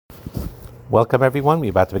Welcome everyone. We're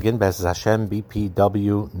about to begin Be'ez Hashem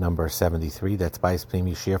BPW number 73. That's Bayis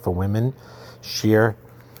Pnimi Shir for Women. Shir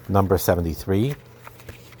number 73.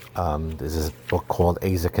 This is a book called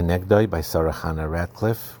Eza Kenegdoi by Sarah Hannah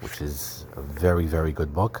Radcliffe, which is a very, very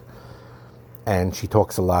good book. And she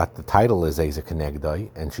talks a lot. The title is Eza Kenegdoi,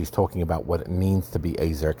 and she's talking about what it means to be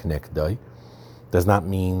Eza Kenegdoi. Does not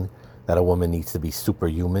mean that a woman needs to be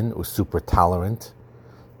superhuman or super tolerant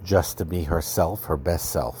just to be herself, her best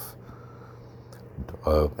self.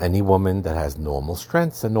 Any woman that has normal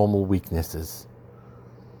strengths and normal weaknesses.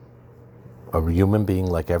 A human being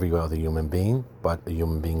like every other human being, but a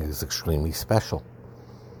human being is extremely special.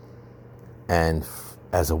 And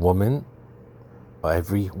as a woman,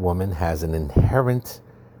 every woman has an inherent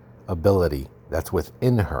ability that's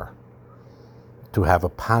within her to have a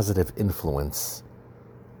positive influence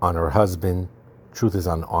on her husband. Truth is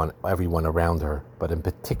on everyone around her, but in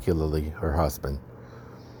particularly her husband.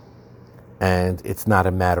 And it's not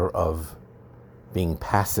a matter of being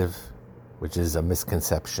passive, which is a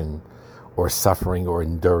misconception, or suffering or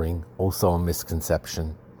enduring, also a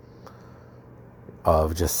misconception,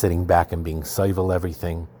 of just sitting back and being soivel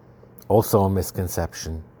everything, also a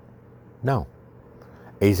misconception. No.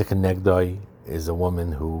 Eza Kenegdoi is a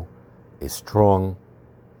woman who is strong,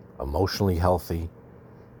 emotionally healthy,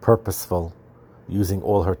 purposeful, using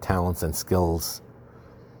all her talents and skills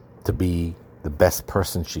to be the best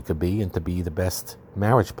person she could be and to be the best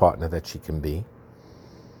marriage partner that she can be.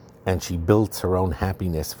 And she builds her own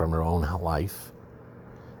happiness from her own life.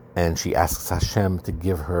 And she asks Hashem to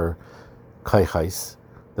give her koichos,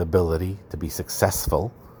 the ability to be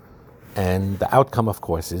successful. And the outcome, of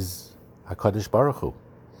course, is HaKadosh Baruch Hu.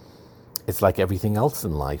 It's like everything else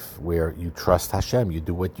in life where you trust Hashem. You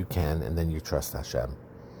do what you can and then you trust Hashem.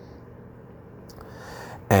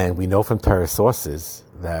 And we know from Torah sources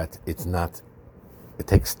that it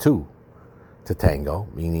takes two to tango,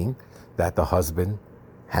 meaning that the husband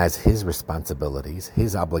has his responsibilities,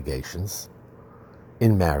 his obligations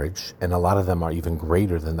in marriage, and a lot of them are even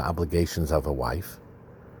greater than the obligations of a wife.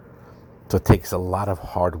 So it takes a lot of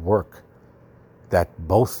hard work that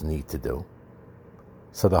both need to do.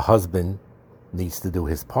 So the husband needs to do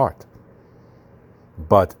his part.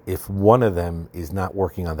 But if one of them is not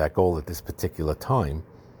working on that goal at this particular time,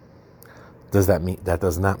 does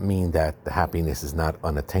not mean that the happiness is not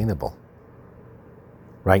unattainable.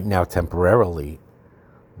 Right now, temporarily,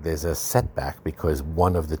 there's a setback because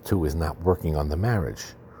one of the two is not working on the marriage.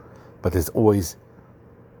 But there's always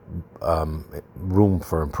room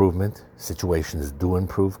for improvement. Situations do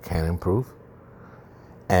improve, can improve.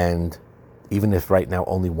 And even if right now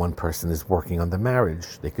only one person is working on the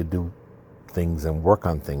marriage, they could do things and work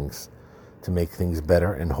on things to make things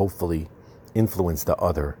better and hopefully influence the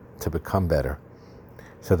other to become better,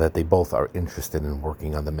 so that they both are interested in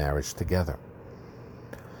working on the marriage together.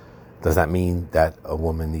 Does that mean that a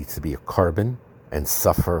woman needs to be a carbon and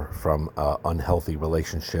suffer from an unhealthy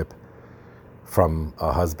relationship from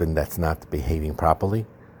a husband that's not behaving properly?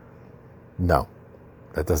 No,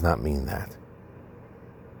 that does not mean that.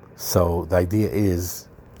 So the idea is,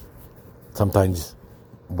 sometimes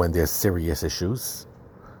when there's serious issues,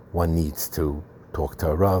 one needs to talk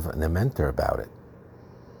to a Rav and a mentor about it.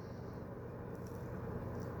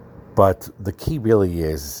 But the key really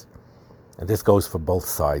is, and this goes for both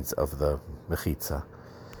sides of the mechitza,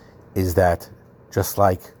 is that just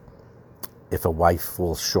like if a wife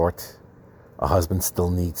falls short, a husband still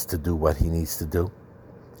needs to do what he needs to do.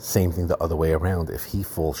 Same thing the other way around. If he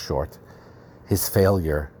falls short, his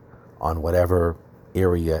failure on whatever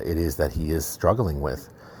area it is that he is struggling with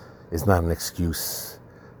is not an excuse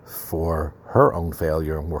for her own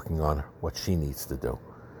failure in working on what she needs to do.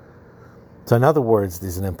 So in other words,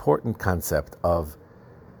 there's an important concept of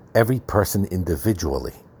every person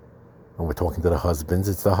individually. When we're talking to the husbands,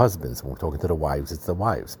 it's the husbands. When we're talking to the wives, it's the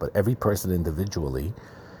wives. But every person individually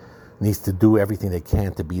needs to do everything they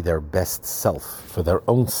can to be their best self for their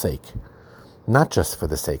own sake. Not just for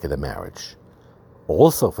the sake of the marriage.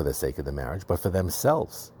 Also for the sake of the marriage, but for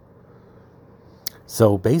themselves.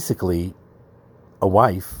 So basically, a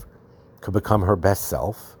wife could become her best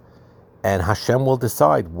self, and Hashem will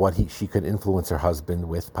decide what she could influence her husband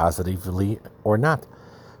with positively or not.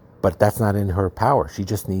 But that's not in her power. She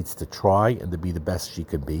just needs to try and to be the best she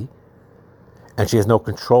could be. And she has no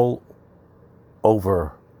control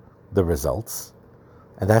over the results.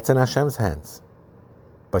 And that's in Hashem's hands.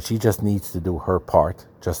 But she just needs to do her part,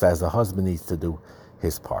 just as the husband needs to do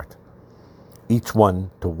his part. Each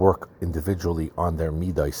one to work individually on their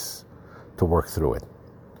midos, to work through it.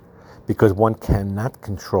 Because one cannot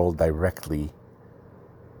control directly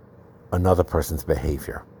another person's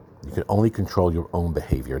behavior. You can only control your own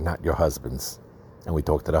behavior, not your husband's. And we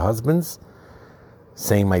talk to the husbands,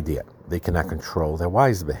 same idea. They cannot control their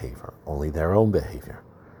wives' behavior, only their own behavior.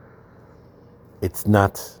 It's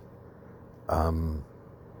not,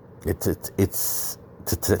 it's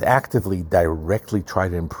to actively, directly try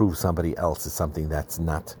to improve somebody else is something that's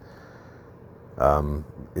not,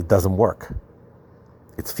 it doesn't work.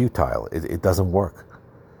 It's futile. It doesn't work.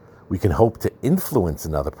 We can hope to influence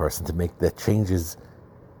another person to make the changes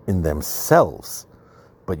in themselves,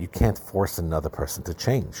 but you can't force another person to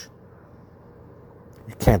change.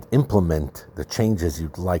 You can't implement the changes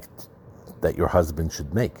you'd like that your husband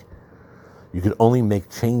should make. You can only make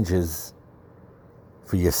changes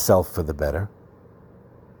for yourself for the better.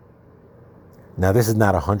 Now, this is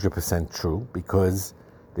not 100% true because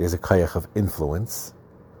there's a koyach of influence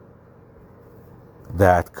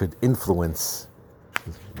that could influence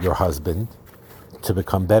your husband to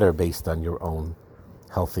become better based on your own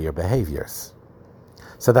healthier behaviors.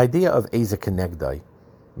 So the idea of Eza Kenegdai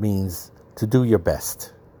means to do your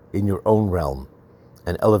best in your own realm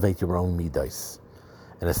and elevate your own midas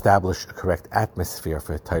and establish a correct atmosphere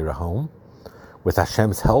for a Torah home. With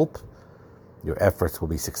Hashem's help, your efforts will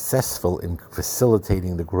be successful in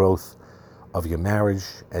facilitating the growth of your marriage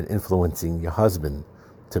and influencing your husband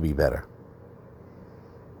to be better.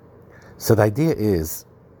 So the idea is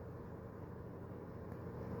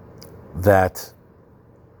that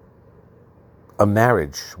a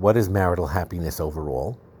marriage, what is marital happiness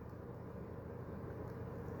overall?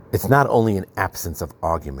 It's not only an absence of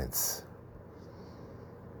arguments.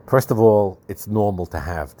 First of all, it's normal to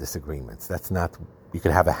have disagreements. You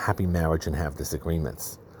could have a happy marriage and have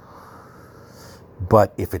disagreements.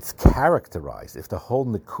 But if it's characterized, if the whole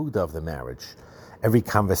nekuda of the marriage, every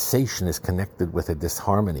conversation is connected with a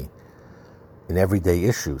disharmony in everyday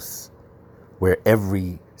issues, where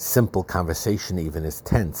every simple conversation even is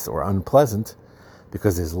tense or unpleasant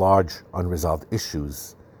because there's large unresolved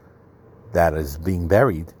issues that is being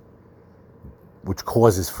buried, which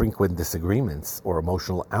causes frequent disagreements or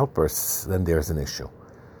emotional outbursts, then there's an issue.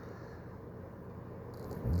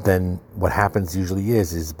 Then what happens usually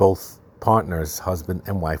is both partners, husband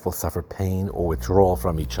and wife, will suffer pain or withdrawal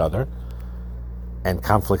from each other, and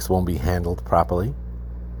conflicts won't be handled properly,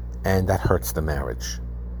 and that hurts the marriage.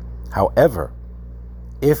 However,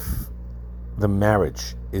 if the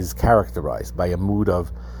marriage is characterized by a mood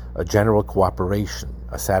of a general cooperation,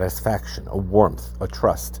 a satisfaction, a warmth, a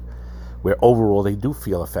trust, where overall they do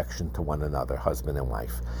feel affection to one another, husband and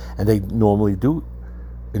wife, and they normally do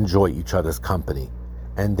enjoy each other's company,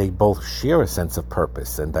 and they both share a sense of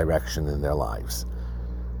purpose and direction in their lives,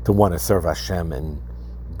 to want to serve Hashem and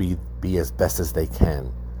be as best as they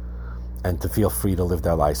can, and to feel free to live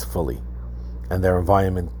their lives fully, and their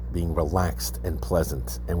environment being relaxed and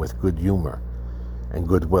pleasant and with good humor and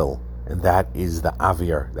goodwill. And that is the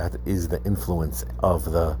avir, that is the influence of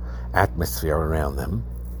the atmosphere around them.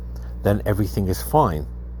 Then everything is fine,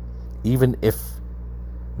 even if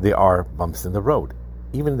there are bumps in the road.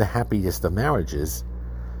 Even the happiest of marriages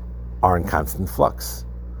are in constant flux.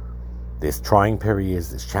 There's trying periods,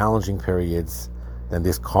 there's challenging periods, then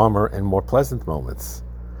there's calmer and more pleasant moments.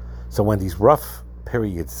 So when these rough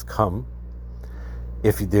periods come,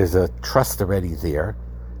 if there's a trust already there,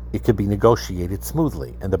 it could be negotiated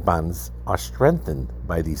smoothly, and the bonds are strengthened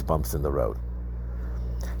by these bumps in the road.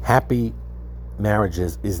 Happy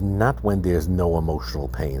marriages is not when there's no emotional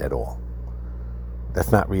pain at all.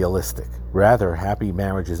 That's not realistic. Rather, happy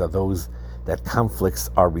marriages are those that conflicts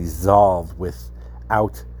are resolved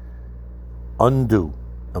without undue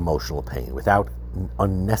emotional pain, without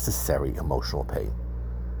unnecessary emotional pain.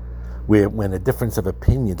 When a difference of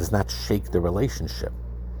opinion does not shake the relationship,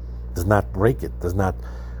 does not break it, does not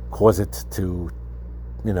cause it to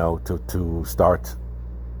start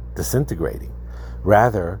disintegrating.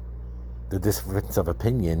 Rather, the difference of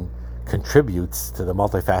opinion contributes to the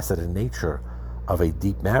multifaceted nature of a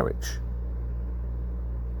deep marriage.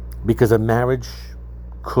 Because a marriage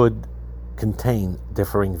could contain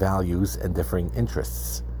differing values and differing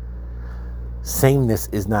interests. Sameness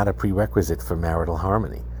is not a prerequisite for marital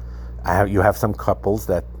harmony. You have some couples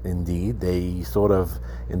that indeed they sort of,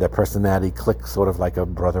 in their personality, click sort of like a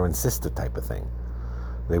brother and sister type of thing.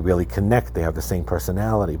 They really connect, they have the same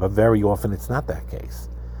personality, but very often it's not that case.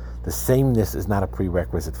 The sameness is not a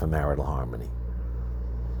prerequisite for marital harmony.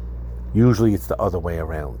 Usually it's the other way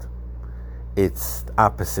around. It's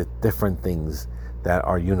opposite, different things that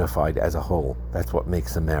are unified as a whole. That's what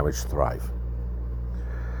makes a marriage thrive.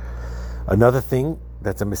 Another thing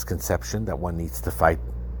that's a misconception that one needs to fight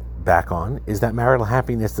back on is that marital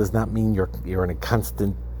happiness does not mean you're in a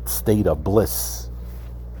constant state of bliss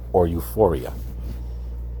or euphoria.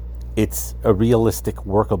 It's a realistic,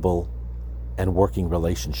 workable, and working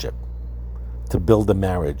relationship to build a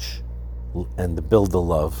marriage and to build the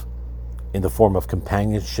love in the form of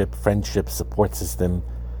companionship, friendship, support system,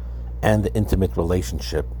 and the intimate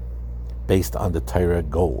relationship based on the Torah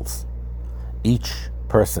goals. Each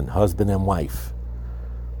person, husband and wife,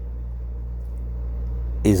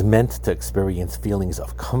 is meant to experience feelings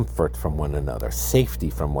of comfort from one another, safety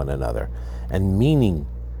from one another, and meaning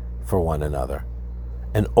for one another,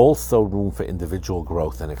 and also room for individual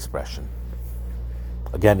growth and expression.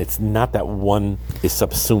 Again, it's not that one is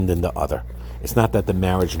subsumed in the other. It's not that the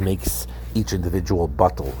marriage makes each individual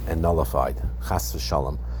bottle and nullified. Chas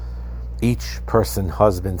v'shalom. Each person,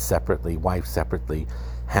 husband separately, wife separately,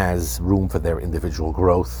 has room for their individual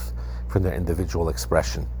growth, for their individual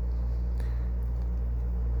expression.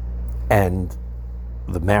 And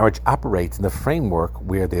the marriage operates in the framework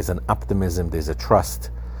where there's an optimism, there's a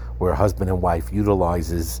trust, where husband and wife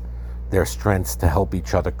utilizes their strengths to help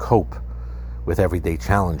each other cope with everyday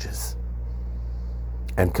challenges.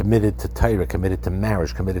 And committed to Torah, committed to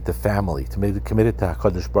marriage, committed to family, committed to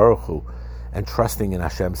HaKadosh Baruch Hu, and trusting in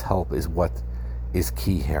Hashem's help is what is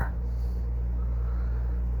key here.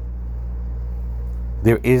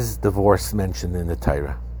 There is divorce mentioned in the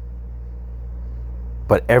Torah,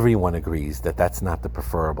 but everyone agrees that that's not the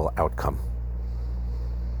preferable outcome.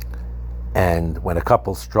 And when a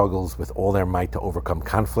couple struggles with all their might to overcome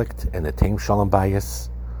conflict and attain shalom bayis,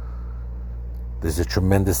 there's a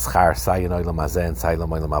tremendous schar sayin olam hazeh and sayin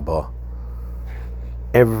olam haba.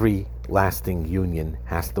 Every lasting union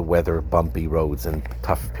has to weather bumpy roads and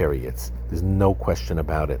tough periods. There's no question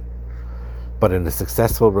about it. But in a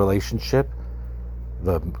successful relationship,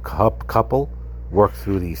 the couple work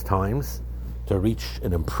through these times to reach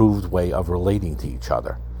an improved way of relating to each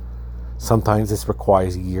other. Sometimes this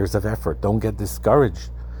requires years of effort. Don't get discouraged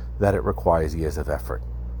that it requires years of effort.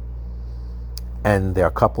 And their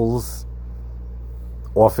couples,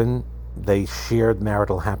 often they shared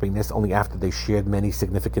marital happiness only after they shared many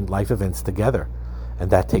significant life events together.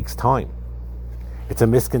 And that takes time. It's a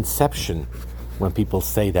misconception when people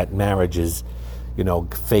say that marriages,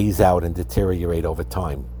 phase out and deteriorate over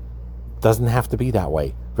time. It doesn't have to be that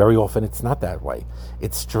way. Very often it's not that way.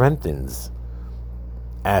 It strengthens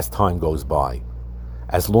as time goes by.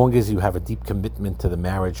 As long as you have a deep commitment to the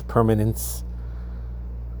marriage permanence,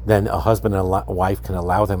 then a husband and a wife can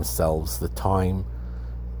allow themselves the time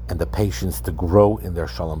and the patience to grow in their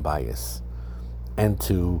shalom bayis and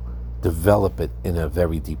to develop it in a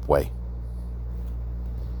very deep way.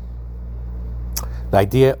 The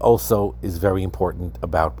idea also is very important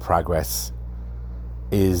about progress,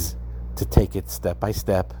 is to take it step by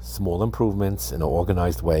step, small improvements in an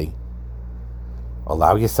organized way.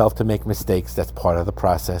 Allow yourself to make mistakes, that's part of the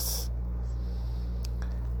process.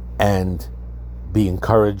 And be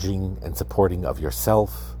encouraging and supporting of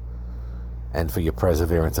yourself and for your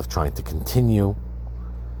perseverance of trying to continue.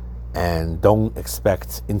 And don't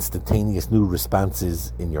expect instantaneous new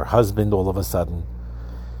responses in your husband all of a sudden,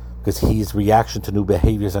 because his reaction to new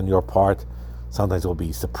behaviors on your part, sometimes it will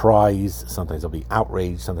be surprise, sometimes it will be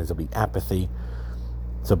outrage, sometimes it will be apathy.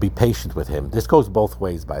 So be patient with him. This goes both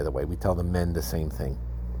ways, by the way. We tell the men the same thing.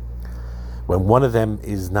 When one of them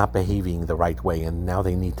is not behaving the right way and now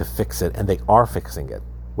they need to fix it, and they are fixing it,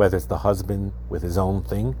 whether it's the husband with his own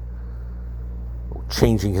thing,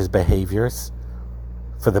 changing his behaviors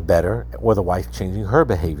for the better, or the wife changing her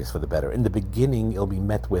behaviors for the better. In the beginning, it'll be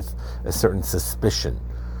met with a certain suspicion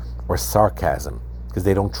or sarcasm because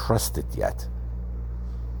they don't trust it yet.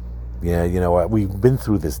 Yeah, we've been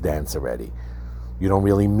through this dance already. You don't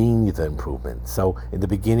really mean the improvement. So in the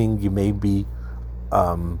beginning, you may be,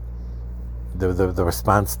 the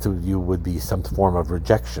response to you would be some form of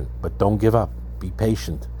rejection. But don't give up. Be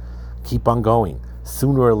patient. Keep on going.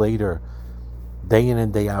 Sooner or later, day in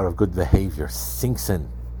and day out of good behavior sinks in.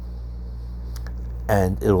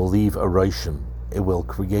 And it will leave a roshim. It will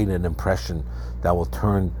create an impression that will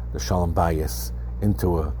turn the shalom bayis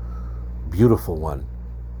into a beautiful one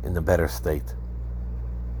in a better state.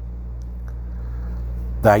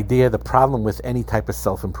 The problem with any type of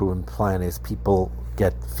self-improvement plan is people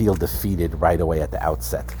feel defeated right away at the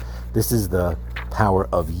outset. This is the power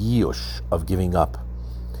of yush, of giving up.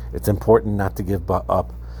 It's important not to give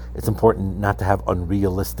up. It's important not to have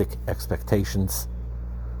unrealistic expectations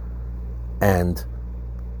and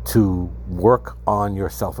to work on your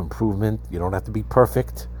self-improvement. You don't have to be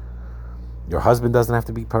perfect. Your husband doesn't have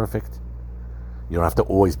to be perfect. You don't have to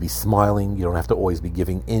always be smiling. You don't have to always be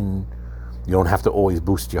giving in. You don't have to always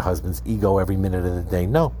boost your husband's ego every minute of the day.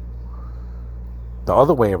 No. The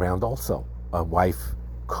other way around also. A wife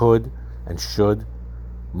could and should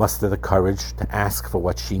muster the courage to ask for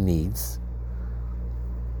what she needs,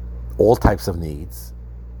 all types of needs,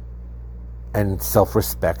 and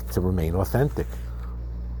self-respect to remain authentic.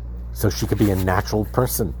 So she could be a natural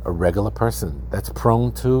person, a regular person that's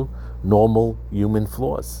prone to normal human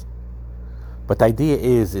flaws. But the idea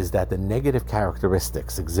is that the negative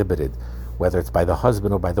characteristics exhibited, whether it's by the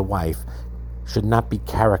husband or by the wife, should not be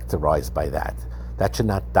characterized by that. That should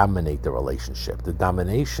not dominate the relationship. The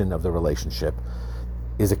domination of the relationship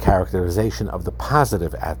is a characterization of the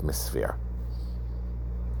positive atmosphere.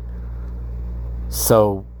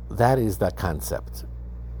 So that is the concept.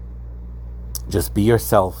 Just be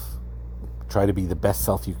yourself, try to be the best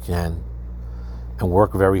self you can, and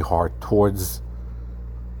work very hard towards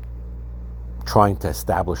trying to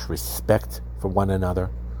establish respect for one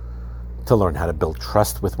another, to learn how to build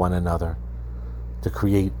trust with one another, to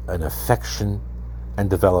create an affection and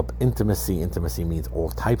develop intimacy. Intimacy means all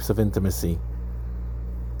types of intimacy: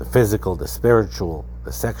 the physical, the spiritual,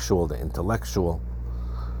 the sexual, the intellectual,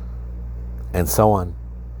 and so on.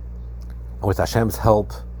 And with Hashem's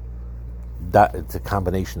help, it's a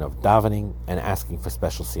combination of davening and asking for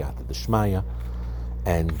special siyata d'shmaya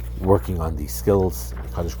and working on these skills.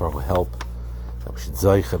 Kadosh Baruch Hu help that we should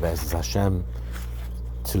zoicha b'ezras Hashem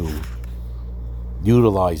to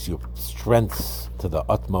utilize your strengths to the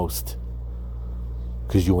utmost,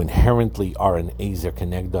 because you inherently are an Ezer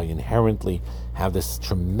Kenegda. You inherently have this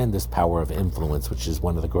tremendous power of influence, which is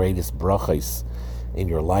one of the greatest brachas in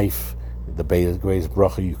your life, the greatest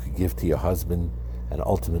bracha you could give to your husband and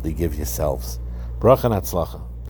ultimately give yourselves. Bracha and Hatzlacha.